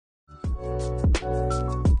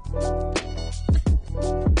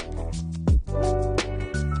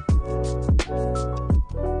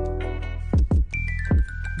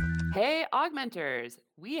Augmenters,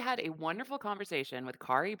 we had a wonderful conversation with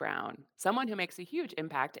Khari Brown, someone who makes a huge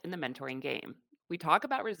impact in the mentoring game. We talk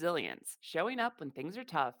about resilience, showing up when things are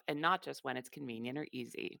tough and not just when it's convenient or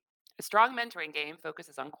easy. A strong mentoring game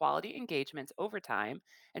focuses on quality engagements over time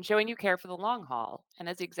and showing you care for the long haul. And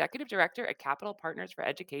as the executive director at Capital Partners for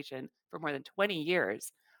Education for more than 20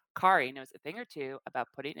 years, Kari knows a thing or two about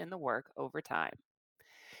putting in the work over time.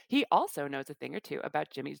 He also knows a thing or two about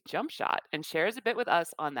Jimmy's jump shot and shares a bit with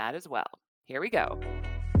us on that as well. Here we go.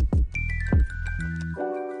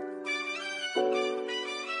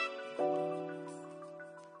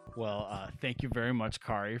 Well, thank you very much,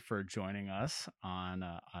 Kari, for joining us on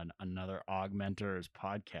another Augmenters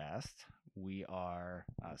podcast. We are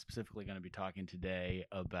specifically going to be talking today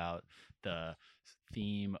about the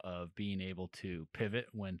theme of being able to pivot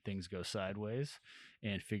when things go sideways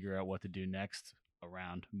and figure out what to do next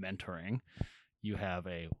around mentoring. You have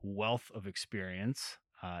a wealth of experience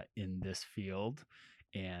in this field,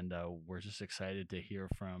 and we're just excited to hear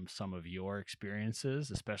from some of your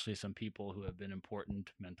experiences, especially some people who have been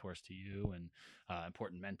important mentors to you and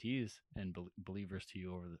important mentees and believers to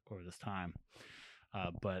you over this time.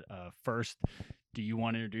 But first, do you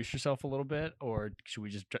want to introduce yourself a little bit, or should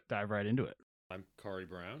we just dive right into it? I'm Khari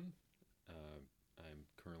Brown. I'm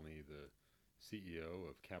currently the CEO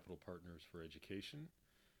of Capital Partners for Education.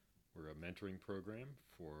 We're a mentoring program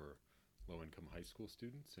for low-income high school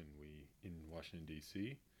students, and we in Washington,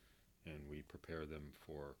 D.C., and we prepare them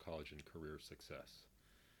for college and career success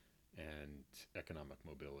and economic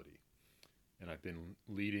mobility. And I've been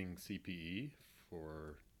leading CPE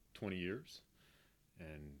for 20 years,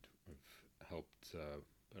 and I've helped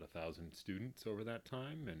about 1,000 students over that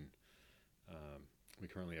time, and we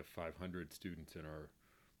currently have 500 students in our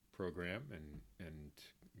program and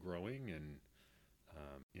growing, and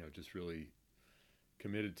just really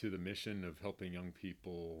committed to the mission of helping young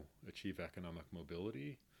people achieve economic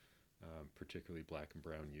mobility, particularly Black and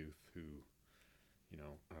brown youth who,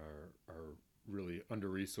 are really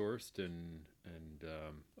under-resourced and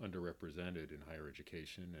underrepresented in higher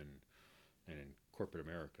education and in corporate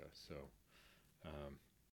America. So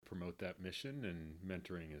promote that mission, and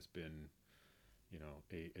mentoring has been,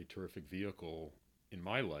 a terrific vehicle in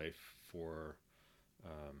my life for,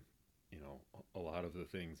 a lot of the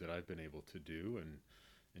things that I've been able to do, and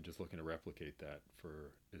just looking to replicate that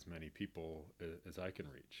for as many people as I can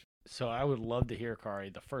reach. So I would love to hear, Kari,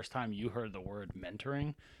 the first time you heard the word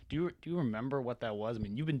mentoring. Do you remember what that was? I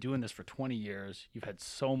mean, you've been doing this for 20 years. You've had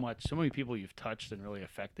so many people you've touched and really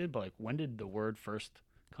affected, but like, when did the word first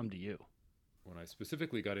come to you? When I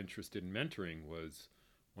specifically got interested in mentoring was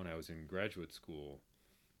when I was in graduate school,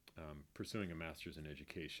 pursuing a master's in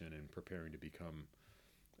education and preparing to become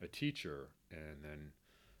a teacher. And then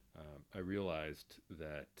I realized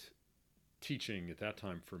that teaching at that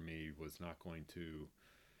time for me was not going to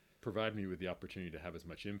provide me with the opportunity to have as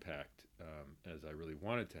much impact as I really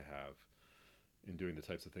wanted to have in doing the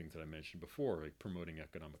types of things that I mentioned before, like promoting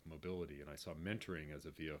economic mobility. And I saw mentoring as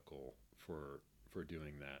a vehicle for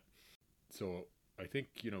doing that. So I think,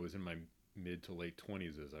 it was in my mid to late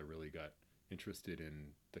 20s as I really got interested in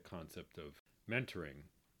the concept of mentoring.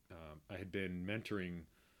 I had been mentoring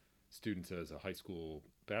students as a high school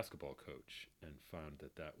basketball coach and found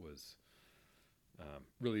that was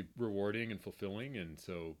really rewarding and fulfilling. And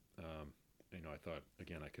so, I thought,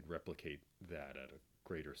 again, I could replicate that at a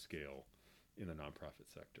greater scale in the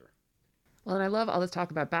nonprofit sector. Well, and I love all this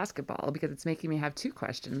talk about basketball because it's making me have two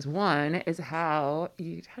questions. One is how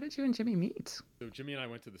did you and Jimmy meet? So Jimmy and I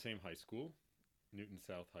went to the same high school, Newton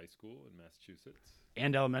South High School in Massachusetts.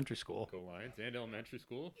 And elementary school. Go Lions. And elementary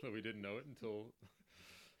school. So we didn't know it until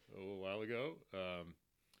a little while ago.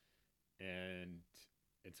 And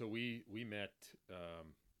so we met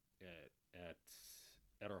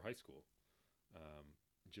at our high school.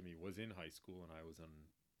 Jimmy was in high school and I was an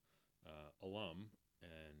alum.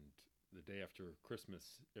 And the day after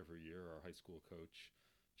Christmas every year, our high school coach,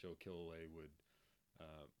 Joe Killalay, would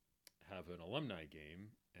have an alumni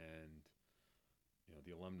game, and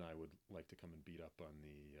the alumni would like to come and beat up on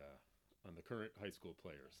the current high school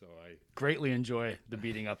player. So I greatly enjoy the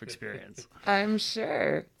beating up experience. I'm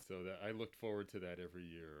sure. So that I looked forward to that every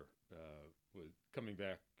year, with coming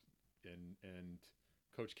back, and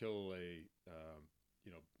Coach Killalay,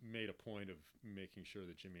 made a point of making sure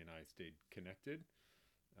that Jimmy and I stayed connected.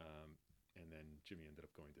 And then Jimmy ended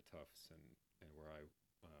up going to Tufts and where I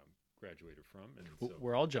graduated from. And so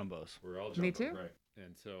we're all jumbos. We're all jumbos. Me too. Right.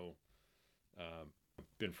 And so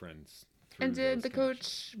been friends through And did those the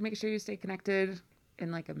coach make sure you stay connected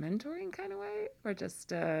in like a mentoring kind of way, or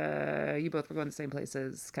just you both were going the same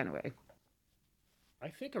places kind of way? I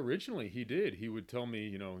think originally he did. He would tell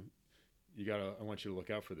me, I want you to look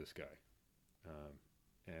out for this guy.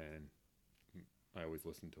 And I always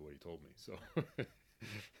listened to what he told me. So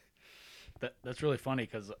That's really funny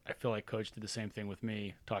because I feel like Coach did the same thing with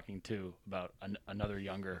me, talking to about another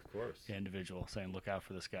younger of course, individual, saying, "Look out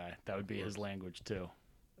for this guy." That would be his language too.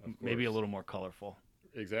 of Maybe a course. little more colorful.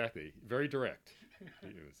 Exactly. Very direct. He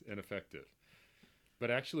was ineffective.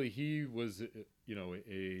 But actually, he was,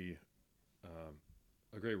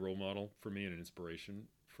 a great role model for me and an inspiration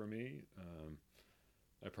for me.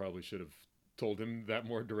 I probably should have told him that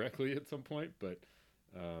more directly at some point, but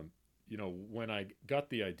when I got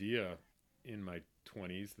the idea in my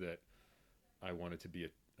 20s that I wanted to be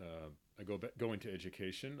go into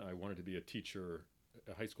education, I wanted to be a teacher,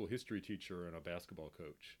 a high school history teacher, and a basketball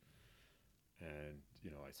coach. And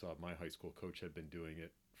I saw my high school coach had been doing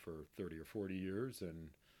it for 30 or 40 years, and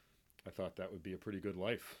I thought that would be a pretty good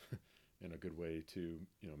life and a good way to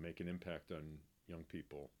make an impact on young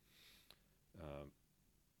people. Um,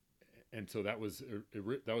 and so that was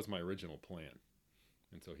my original plan.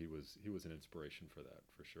 And so he was an inspiration for that,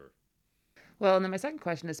 for sure. Well, and then my second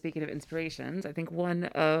question is, speaking of inspirations, I think one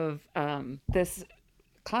of this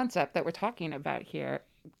concept that we're talking about here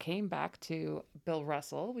came back to Bill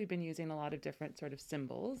Russell. We've been using a lot of different sort of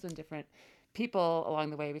symbols and different people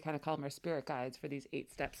along the way. We kind of call them our spirit guides for these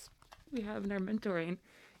 8 steps we have in our mentoring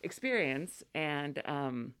experience. And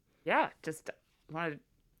yeah, just wanted to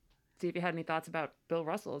see if you had any thoughts about Bill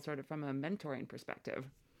Russell sort of from a mentoring perspective.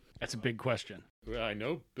 That's a big question. Well, I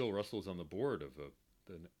know Bill Russell's on the board of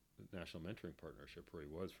the National Mentoring Partnership, where he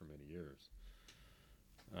was for many years.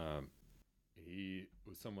 He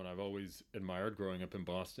was someone I've always admired growing up in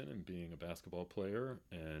Boston and being a basketball player.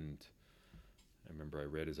 And I remember I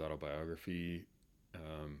read his autobiography,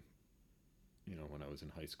 when I was in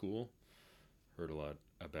high school. Heard a lot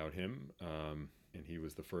about him. And he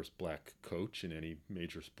was the first black coach in any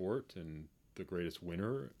major sport and the greatest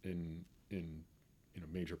winner in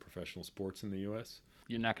major professional sports in the U.S.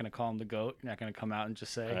 You're not going to call him the GOAT. You're not going to come out and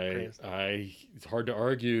just say, It's hard to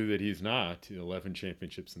argue that he's not. 11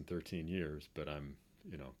 championships in 13 years, but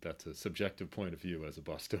that's a subjective point of view as a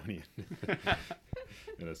Bostonian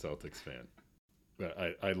and a Celtics fan. But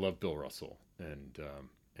I love Bill Russell, and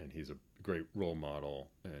he's a great role model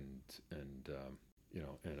and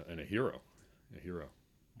a hero.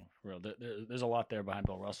 For real, there's a lot there behind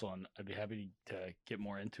Bill Russell, and I'd be happy to get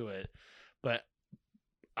more into it. But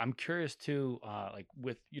I'm curious too,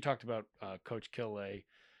 you talked about Coach Killay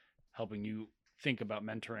helping you think about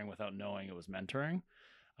mentoring without knowing it was mentoring,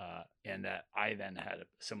 and that I then had a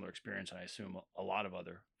similar experience, and I assume a lot of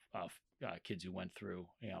other kids who went through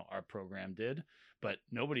our program did, but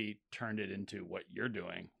nobody turned it into what you're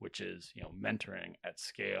doing, which is mentoring at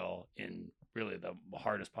scale in really the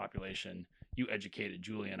hardest population. You educated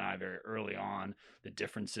Julie and I very early on the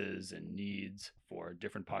differences and needs for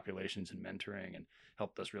different populations in mentoring, and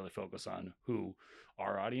helped us really focus on who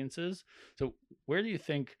our audience is. So where do you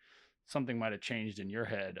think something might have changed in your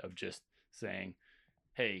head of just saying,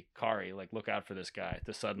 hey, Khari, look out for this guy,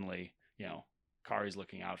 to suddenly, Khari's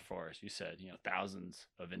looking out for us? You said, thousands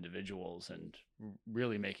of individuals, and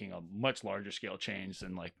really making a much larger scale change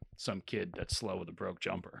than some kid that's slow with a broke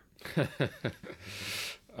jumper.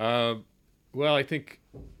 Well, I think,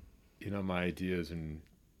 my ideas and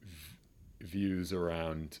views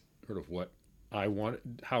around sort of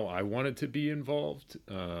how I wanted to be involved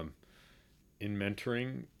in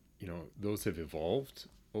mentoring, those have evolved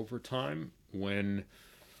over time. When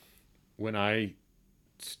I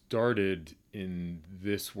started in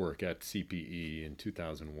this work at CPE in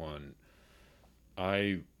 2001,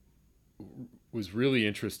 I was really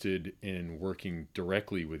interested in working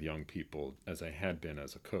directly with young people, as I had been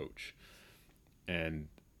as a coach. And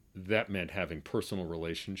that meant having personal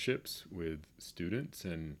relationships with students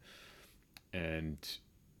and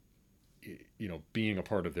being a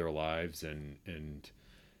part of their lives, and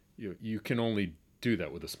you can only do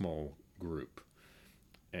that with a small group.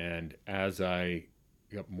 And as I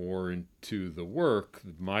got more into the work,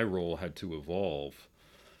 my role had to evolve.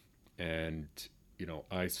 And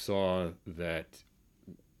I saw that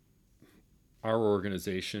our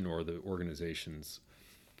organization, or the organizations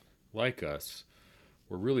like us,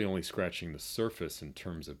 were really only scratching the surface in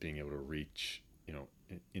terms of being able to reach,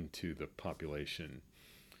 into the population,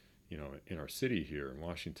 in our city here in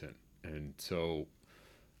Washington. And so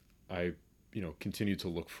I, continued to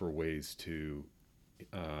look for ways to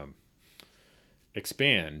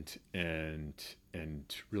expand and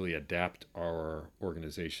really adapt our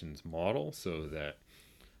organization's model so that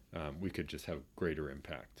we could just have greater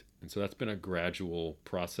impact. And so that's been a gradual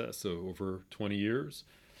process. So over 20 years,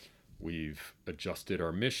 we've adjusted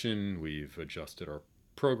our mission, we've adjusted our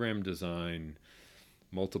program design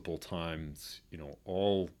multiple times,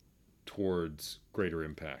 all towards greater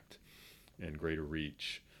impact and greater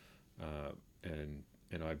reach. And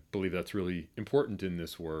I believe that's really important in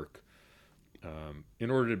this work,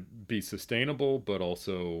 in order to be sustainable, but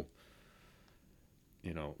also,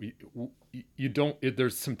 you don't.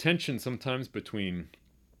 There's some tension sometimes between,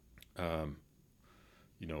 um,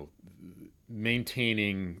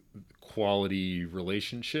 maintaining quality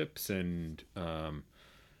relationships and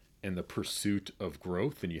the pursuit of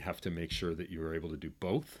growth, and you have to make sure that you are able to do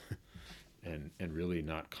both, and really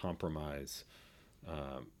not compromise,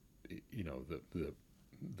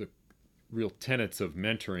 the real tenets of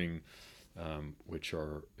mentoring, which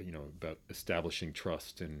are about establishing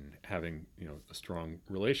trust and having a strong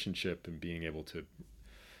relationship and being able to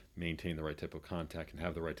maintain the right type of contact and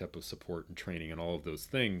have the right type of support and training and all of those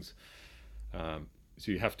things.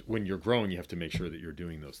 So you have to, when you're growing, you have to make sure that you're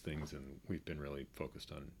doing those things, and we've been really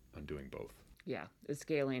focused on doing both. Yeah, the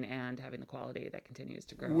scaling and having the quality that continues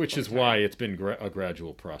to grow. Which is why it's been a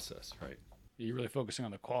gradual process, right? You're really focusing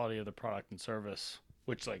on the quality of the product and service,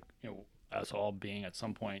 which, like, us all being at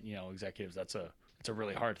some point, executives, it's a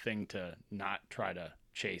really hard thing to not try to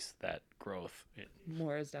chase that growth.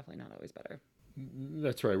 More is definitely not always better.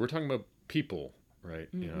 That's right. We're talking about people, right?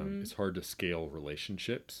 It's hard to scale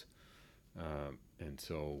relationships. And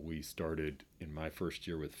so we started in my first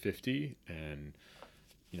year with 50, and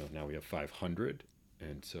now we have 500.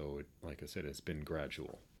 And so, like I said, it's been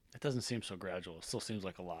gradual. It doesn't seem so gradual. It still seems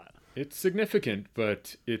like a lot. It's significant,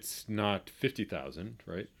 but it's not 50,000,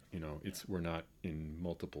 right? We're not in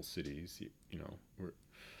multiple cities.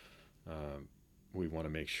 We want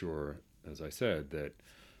to make sure, as I said, that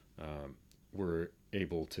we're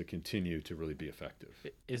able to continue to really be effective.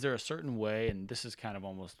 Is there a certain way, and this is kind of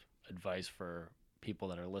almost advice for people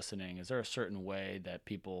that are listening, is there a certain way that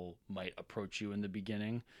people might approach you in the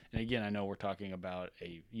beginning? And again, I know we're talking about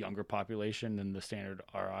a younger population than the standard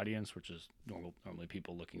our audience, which is normally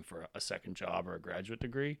people looking for a second job or a graduate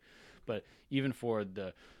degree. But even for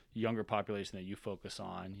the younger population that you focus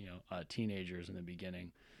on, teenagers in the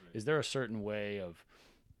beginning, right, is there a certain way of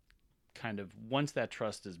kind of, once that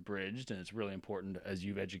trust is bridged, and it's really important, as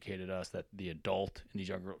you've educated us, that the adult in these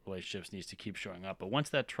younger relationships needs to keep showing up, but once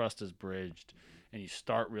that trust is bridged and you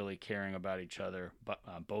start really caring about each other,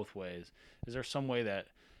 both ways, is there some way that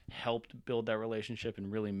helped build that relationship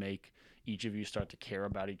and really make each of you start to care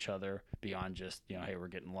about each other beyond just, hey, we're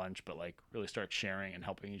getting lunch, but like really start sharing and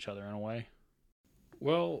helping each other in a way?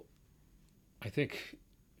 Well, I think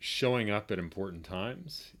showing up at important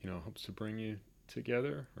times, helps to bring you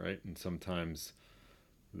together, right? And sometimes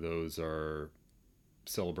those are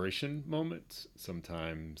celebration moments.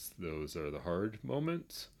 Sometimes those are the hard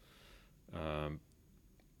moments.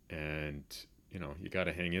 And, you got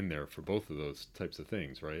to hang in there for both of those types of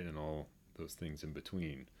things, right? And all those things in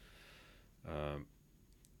between.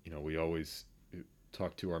 We always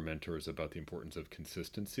talk to our mentors about the importance of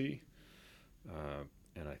consistency.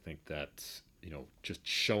 And I think that's, just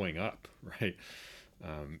showing up, right?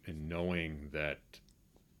 And knowing that,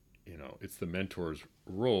 it's the mentor's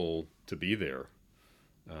role to be there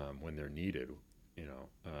when they're needed,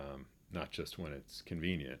 not just when it's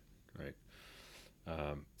convenient, right?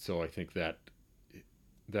 So I think that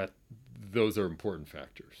those are important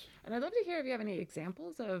factors. And I'd love to hear if you have any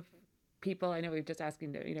examples of people. I know we've just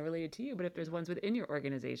asking, related to you, but if there's ones within your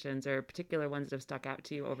organizations or particular ones that have stuck out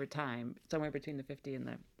to you over time, somewhere between the 50 and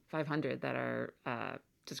the 500, that are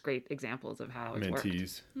just great examples of how it's worked.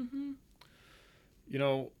 Mentees. Mm-hmm.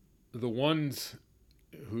 The ones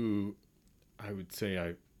who I would say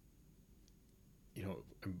I'm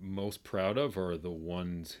most proud of are the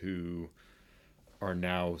ones who are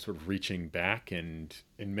now sort of reaching back and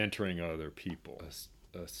mentoring other people.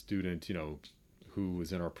 A student, who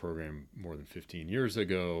was in our program more than 15 years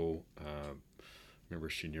ago, remember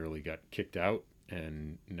she nearly got kicked out,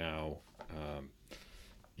 and now,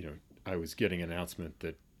 I was getting an announcement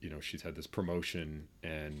that, she's had this promotion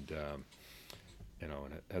and,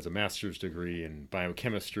 and has a master's degree in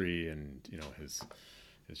biochemistry, and, is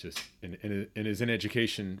just, and is in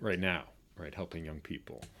education right now, right, helping young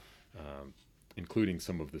people, including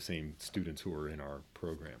some of the same students who are in our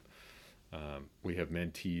program. We have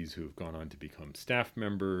mentees who have gone on to become staff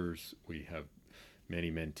members. We have many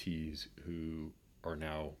mentees who are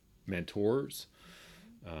now mentors.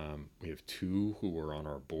 We have 2 who are on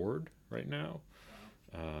our board right now.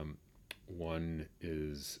 One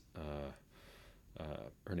is,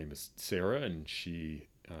 her name is Sarah, and she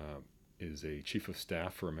is a chief of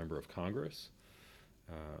staff for a member of Congress,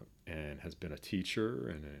 and has been a teacher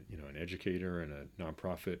and an educator and a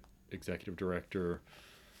nonprofit executive director.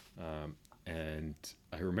 And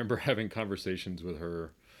I remember having conversations with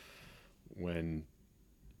her when,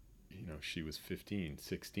 she was 15,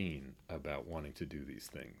 16, about wanting to do these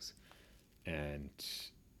things. And,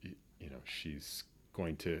 she's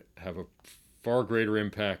going to have a far greater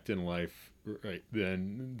impact in life, right,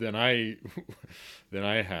 than I than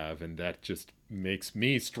I have, and that just makes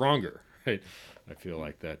me stronger, right? I feel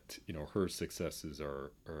like that, her successes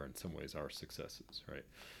are in some ways our successes, right?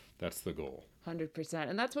 That's the goal. 100%.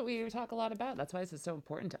 And that's what we talk a lot about. That's why this is so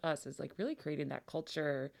important to us, is like really creating that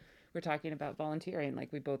culture. We're talking about volunteering,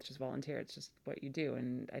 like we both just volunteer. It's just what you do.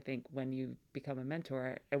 And I think when you become a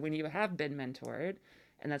mentor and when you have been mentored,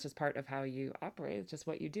 and that's just part of how you operate, it's just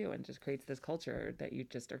what you do, and just creates this culture that you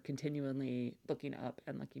just are continually looking up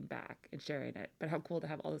and looking back and sharing it. But how cool to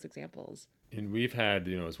have all those examples. And we've had,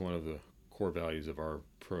 as one of the core values of our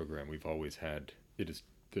program, we've always had, it is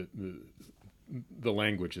the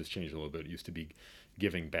language has changed a little bit. It used to be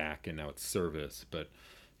giving back, and now it's service. But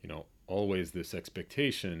always this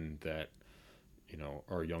expectation that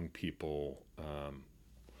our young people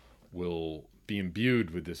will be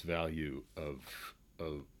imbued with this value of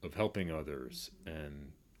helping others,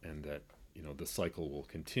 and that the cycle will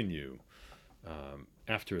continue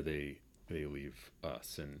after they leave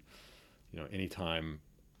us. And anytime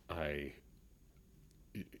I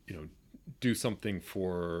do something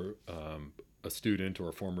for a student or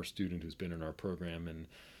a former student who's been in our program, and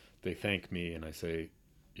they thank me, and I say,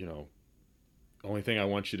 only thing I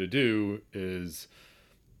want you to do is,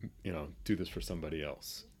 do this for somebody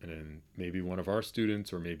else, and then maybe one of our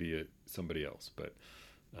students or maybe somebody else. But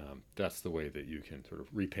that's the way that you can sort of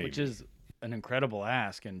repay Which me. is an incredible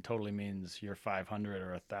ask, and totally means you're 500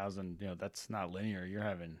 or 1,000. That's not linear. You're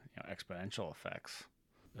having exponential effects.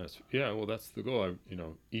 Well, that's the goal.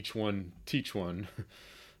 Each one teach one.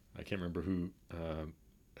 I can't remember who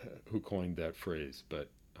coined that phrase, but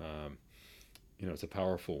it's a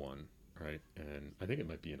powerful one, right? And I think it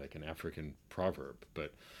might be like an African proverb,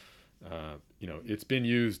 but it's been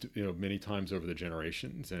used many times over the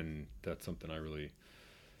generations, and that's something I really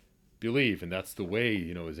believe. And that's the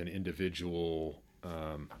way, as an individual,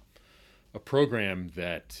 a program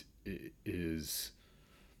that is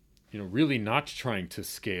really not trying to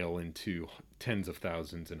scale into tens of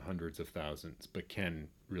thousands and hundreds of thousands, but can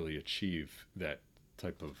really achieve that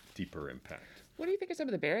type of deeper impact. What do you think are some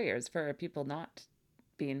of the barriers for people not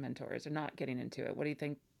being mentors or not getting into it? What do you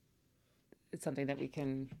think is something that we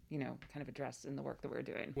can, kind of address in the work that we're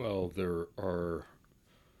doing? Well, there are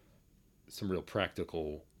some real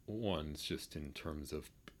practical ones, just in terms of,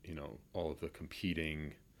 all of the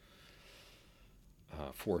competing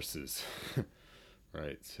forces,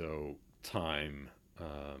 right? So time,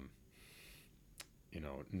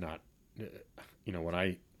 not, when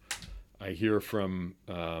I hear from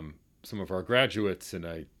some of our graduates, and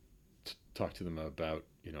I talk to them about,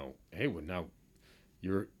 hey, well, now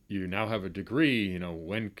you now have a degree.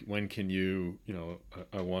 When can you?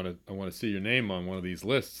 I want to see your name on one of these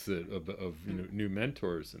lists of new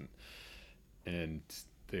mentors, and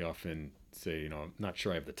they often say, I'm not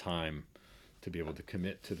sure I have the time to be able to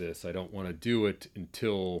commit to this. I don't want to do it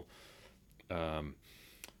until I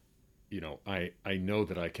know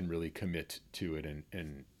that I can really commit to it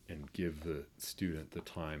and give the student the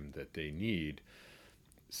time that they need.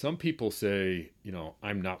 Some people say,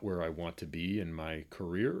 I'm not where I want to be in my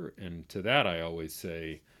career. And to that, I always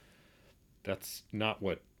say, that's not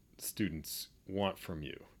what students want from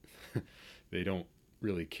you. They don't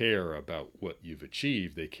really care about what you've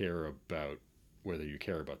achieved. They care about whether you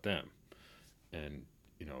care about them. And,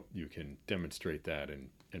 you can demonstrate that and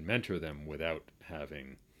mentor them without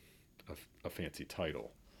having a fancy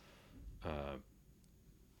title.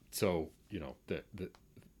 So,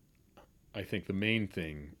 I think the main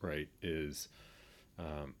thing, right, is,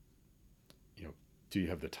 do you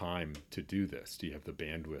have the time to do this? Do you have the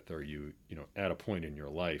bandwidth? Are you, at a point in your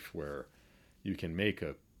life where you can make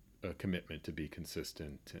a commitment to be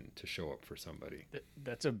consistent and to show up for somebody?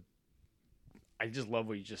 I just love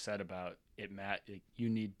what you just said about it, Matt. You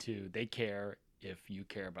need to, they care if you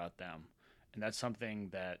care about them. And that's something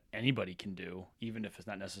that anybody can do, even if it's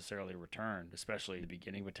not necessarily returned, especially at the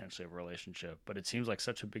beginning, potentially, of a relationship. But it seems like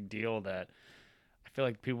such a big deal that I feel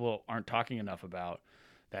like people aren't talking enough about,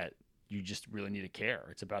 that you just really need to care.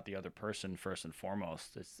 It's about the other person first and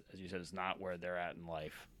foremost. It's, as you said, it's not where they're at in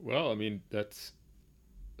life. Well, I mean, that's,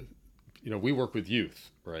 we work with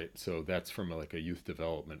youth, right? So that's from a youth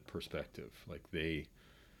development perspective. Like they,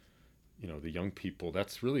 the young people,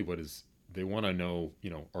 that's really what is, they want to know,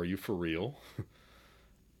 are you for real?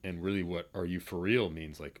 And really, what are you for real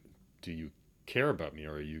means, like, do you care about me,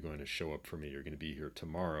 or are you going to show up for me? You're going to be here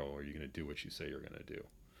tomorrow, or are you going to do what you say you're going to do?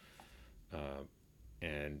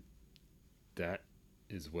 And that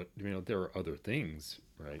is what, there are other things,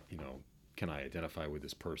 right? Can I identify with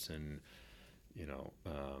this person? You know,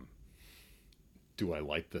 do I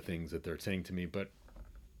like the things that they're saying to me? But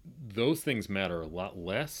those things matter a lot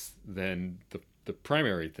less than the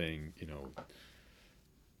primary thing,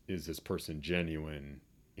 is this person genuine?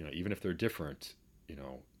 Even if they're different,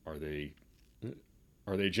 are they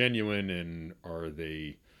genuine, and are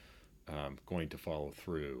they going to follow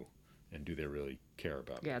through, and do they really care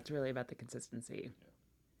about me? Yeah, it's really about the consistency.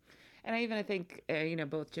 And I think,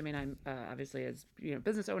 both Jimmy and I, obviously, as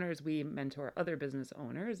business owners, we mentor other business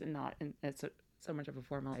owners, and not in so much of a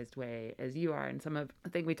formalized way as you are. And some of the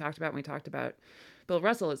thing we talked about when we talked about Bill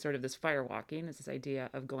Russell is sort of this fire walking. It's this idea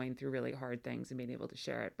of going through really hard things and being able to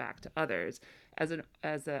share it back to others. As an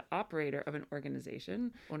operator of an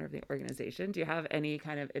organization, owner of the organization, do you have any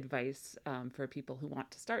kind of advice for people who want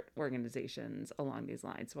to start organizations along these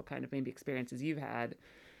lines? What kind of maybe experiences you've had?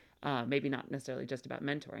 Maybe not necessarily just about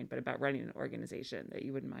mentoring, but about running an organization that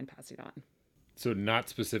you wouldn't mind passing on. So not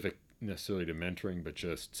specific necessarily to mentoring, but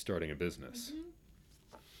just starting a business. Mm-hmm.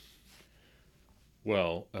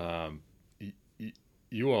 Well,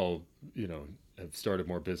 you all, have started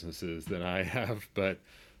more businesses than I have, but,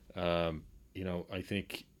 I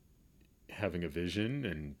think having a vision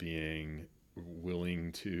and being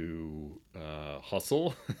willing to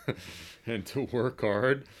hustle and to work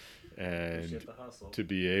hard, and to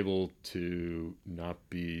be able to not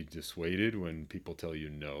be dissuaded when people tell you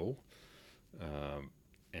no,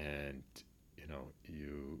 and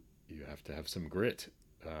you have to have some grit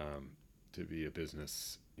to be a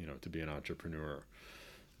business, to be an entrepreneur,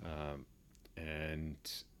 and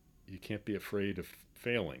you can't be afraid of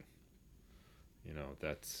failing.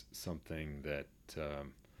 That's something that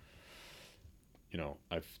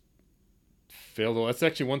I've failed. Well, that's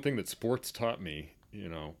actually one thing that sports taught me.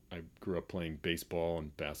 I grew up playing baseball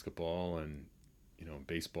and basketball, and in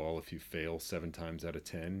baseball, if you fail 7 times out of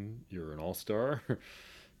 10, you're an all-star.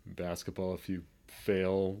 Basketball, if you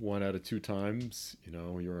fail 1 out of 2 times,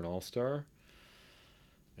 you're an all-star.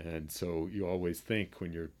 And so you always think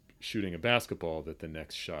when you're shooting a basketball that the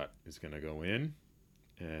next shot is going to go in.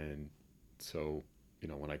 And so,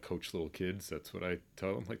 when I coach little kids, that's what I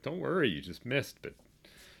tell them, like, don't worry, you just missed, but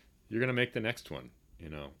you're going to make the next one,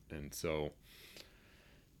 And so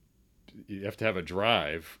you have to have a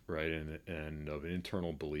drive, right, and of an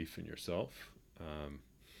internal belief in yourself,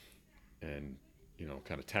 and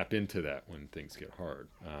kind of tap into that when things get hard.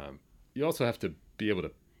 You also have to be able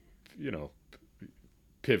to,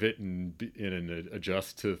 pivot and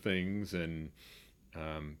adjust to things, and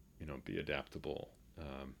be adaptable.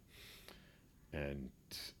 And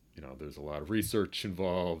there's a lot of research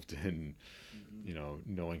involved, and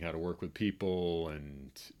knowing how to work with people,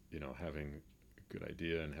 and having a good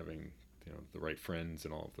idea, and having the right friends,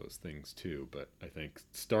 and all of those things too. But I think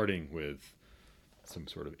starting with some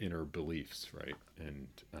sort of inner beliefs, right, and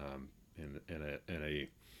a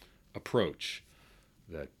approach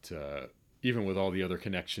that, even with all the other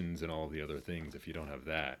connections and all the other things, if you don't have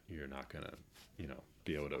that, you're not gonna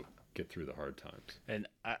be able to get through the hard times. And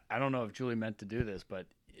I don't know if Julie meant to do this, but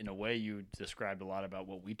in a way you described a lot about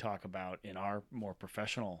what we talk about in our more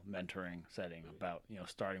professional mentoring setting, about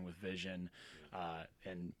starting with vision,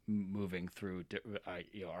 and moving through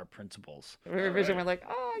our principles. Our vision, we're like,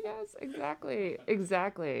 oh yes, exactly.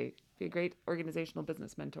 Be a great organizational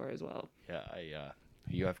business mentor as well. Yeah,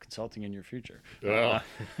 you have consulting in your future. Well,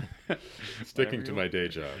 sticking to my day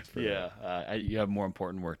job. You have more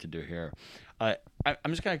important work to do here. I'm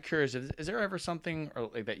just kind of curious, is there ever something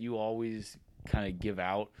that you always kind of give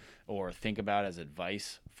out or think about as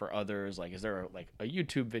advice for others? Like, is there a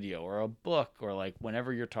YouTube video or a book, or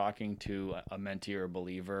whenever you're talking to a mentee or a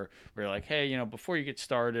believer, where you're like, hey, before you get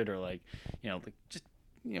started, or just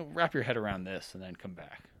wrap your head around this and then come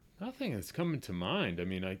back? Nothing is coming to mind. I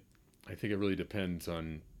mean, I think it really depends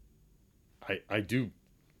on. I do,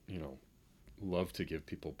 love to give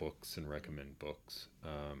people books and recommend books.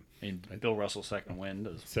 Bill Russell's Second Wind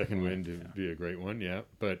would be a great one, yeah.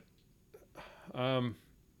 But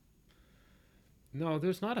no,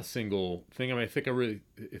 there's not a single thing. I mean, I think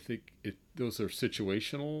those are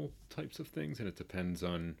situational types of things, and it depends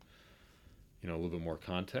on, a little bit more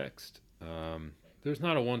context. There's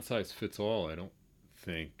not a one size fits all, I don't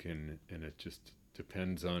think, and it just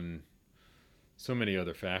depends on so many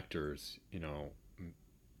other factors.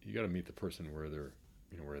 You got to meet the person where they're,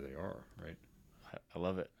 where they are, right? I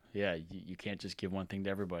love it. Yeah, you can't just give one thing to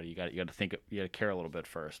everybody. You got to think. You got to care a little bit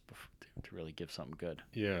first to really give something good.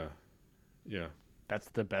 Yeah. That's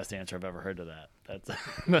the best answer I've ever heard to that.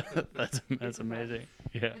 That's amazing.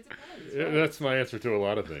 Yeah. That's my answer to a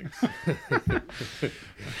lot of things. What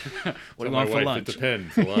do you my want for wife, lunch? it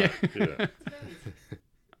depends a lot. Yeah.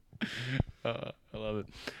 I love it.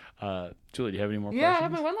 Julie, do you have any more Yeah, I questions?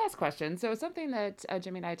 have my one last question. So something that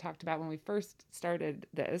Jimmy and I talked about when we first started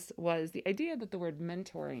this was the idea that the word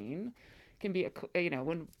mentoring can be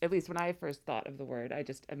when at least when I first thought of the word, I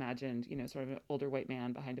just imagined sort of an older white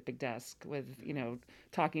man behind a big desk with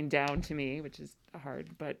talking down to me, which is hard,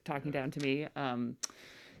 but talking down to me.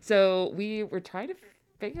 So we were trying to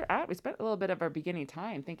figure out. We spent a little bit of our beginning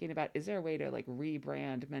time thinking about: is there a way to like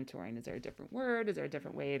rebrand mentoring? Is there a different word? Is there a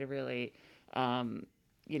different way to really,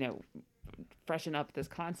 you know, freshen up this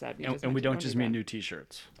concept? And we don't just mean new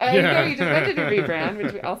T-shirts. Yeah, you just mentioned a rebrand,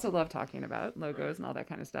 which we also love talking about, logos and all that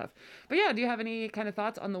kind of stuff. But yeah, do you have any kind of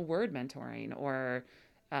thoughts on the word mentoring, or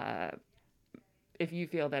if you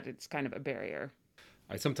feel that it's kind of a barrier?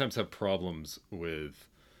 I sometimes have problems with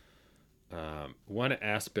one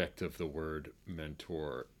aspect of the word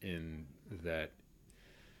mentor, in that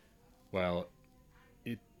while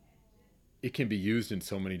it can be used in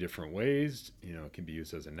so many different ways. It can be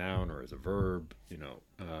used as a noun or as a verb.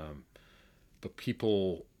 But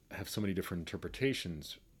people have so many different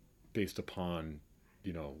interpretations based upon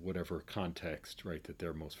whatever context, right, that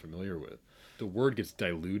they're most familiar with. The word gets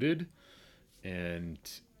diluted, and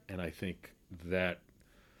I think that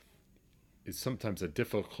is sometimes a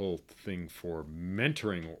difficult thing for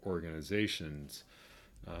mentoring organizations,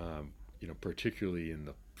 particularly in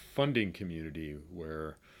the funding community,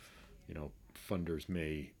 where funders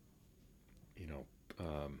may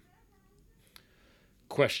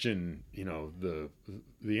question the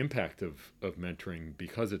impact of mentoring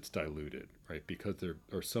because it's diluted, right? Because there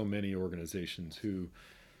are so many organizations who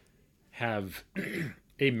have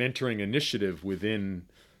a mentoring initiative within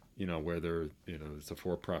whether it's a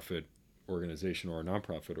for-profit organization or a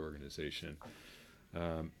nonprofit organization,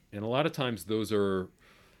 and a lot of times those are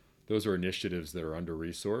initiatives that are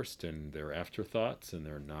under-resourced, and they're afterthoughts, and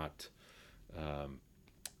they're not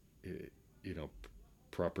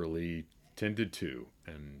properly tended to,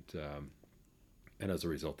 and as a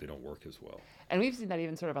result they don't work as well. And we've seen that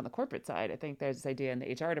even sort of on the corporate side. I think there's this idea in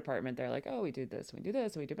the HR department. They're like, oh, we do this, we do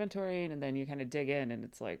this, we do mentoring, and then you kind of dig in, and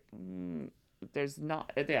it's like, there's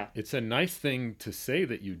not. Yeah. It's a nice thing to say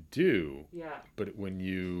that you do. Yeah. But when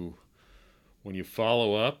you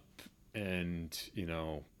follow up and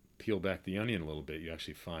peel back the onion a little bit, you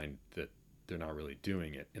actually find that they're not really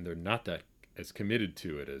doing it, and they're not that as committed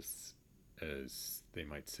to it as they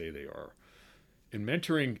might say they are. In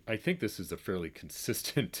mentoring, I think this is a fairly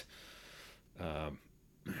consistent,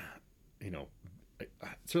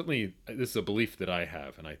 certainly this is a belief that I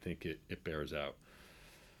have, and I think it bears out.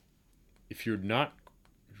 If you're not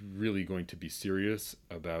really going to be serious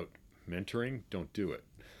about mentoring, don't do it.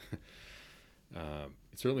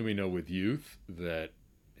 Certainly we know with youth that,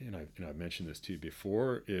 and I've mentioned this to you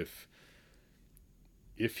before,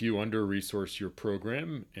 if you under-resource your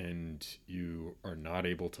program and you are not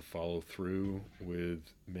able to follow through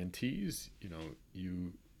with mentees,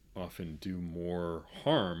 you often do more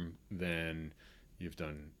harm than you've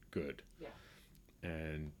done good. Yeah.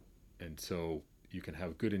 And so you can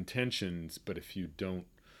have good intentions, but if you don't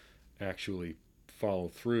actually follow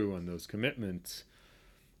through on those commitments,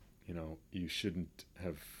 you shouldn't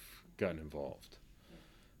have gotten involved.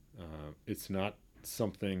 It's not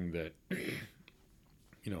something that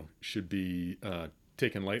should be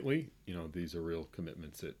taken lightly. These are real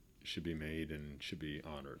commitments that should be made and should be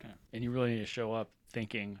honored. Yeah. And you really need to show up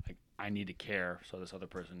thinking, like, I need to care so this other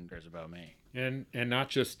person cares about me. And not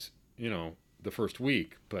just the first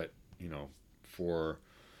week, but for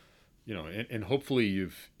and hopefully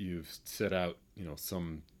you've set out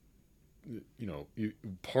some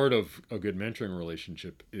part of a good mentoring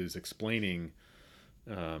relationship is explaining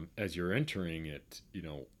as you're entering it,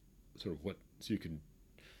 sort of what, so you can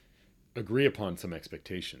agree upon some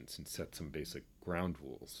expectations and set some basic ground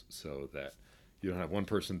rules, so that you don't have one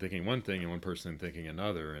person thinking one thing and one person thinking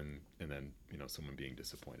another, and then someone being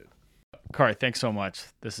disappointed. Khari, thanks so much.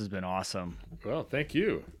 This has been awesome. Well, thank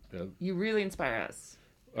you. You really inspire us.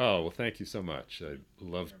 Oh, well, thank you so much. I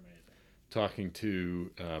love talking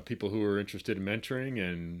to people who are interested in mentoring,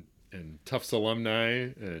 and Tufts alumni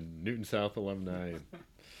and Newton South alumni and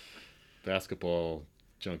basketball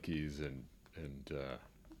junkies, and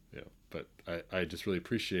but I just really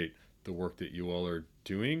appreciate the work that you all are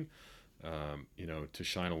doing, to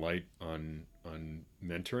shine a light on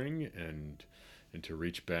mentoring, and to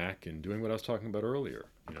reach back and doing what I was talking about earlier,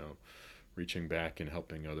 reaching back and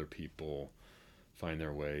helping other people find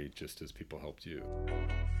their way just as people helped you.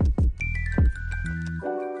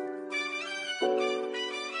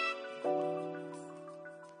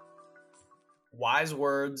 Wise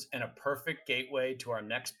words and a perfect gateway to our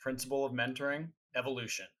next principle of mentoring,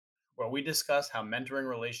 evolution, where we discuss how mentoring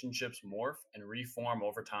relationships morph and reform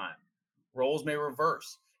over time. Roles may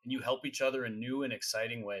reverse, and you help each other in new and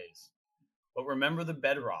exciting ways. But remember the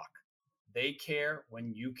bedrock: they care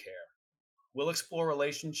when you care. We'll explore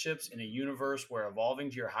relationships in a universe where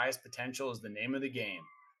evolving to your highest potential is the name of the game,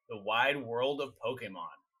 the wide world of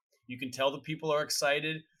Pokemon. You can tell the people are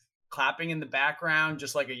excited, clapping in the background,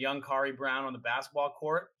 just like a young Khari Brown on the basketball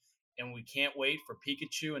court. And we can't wait for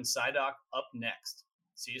Pikachu and Psyduck up next.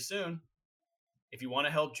 See you soon. If you want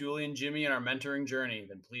to help Julie and Jimmy in our mentoring journey,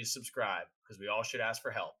 then please subscribe, because we all should ask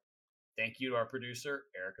for help. Thank you to our producer,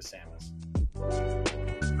 Erica Samus.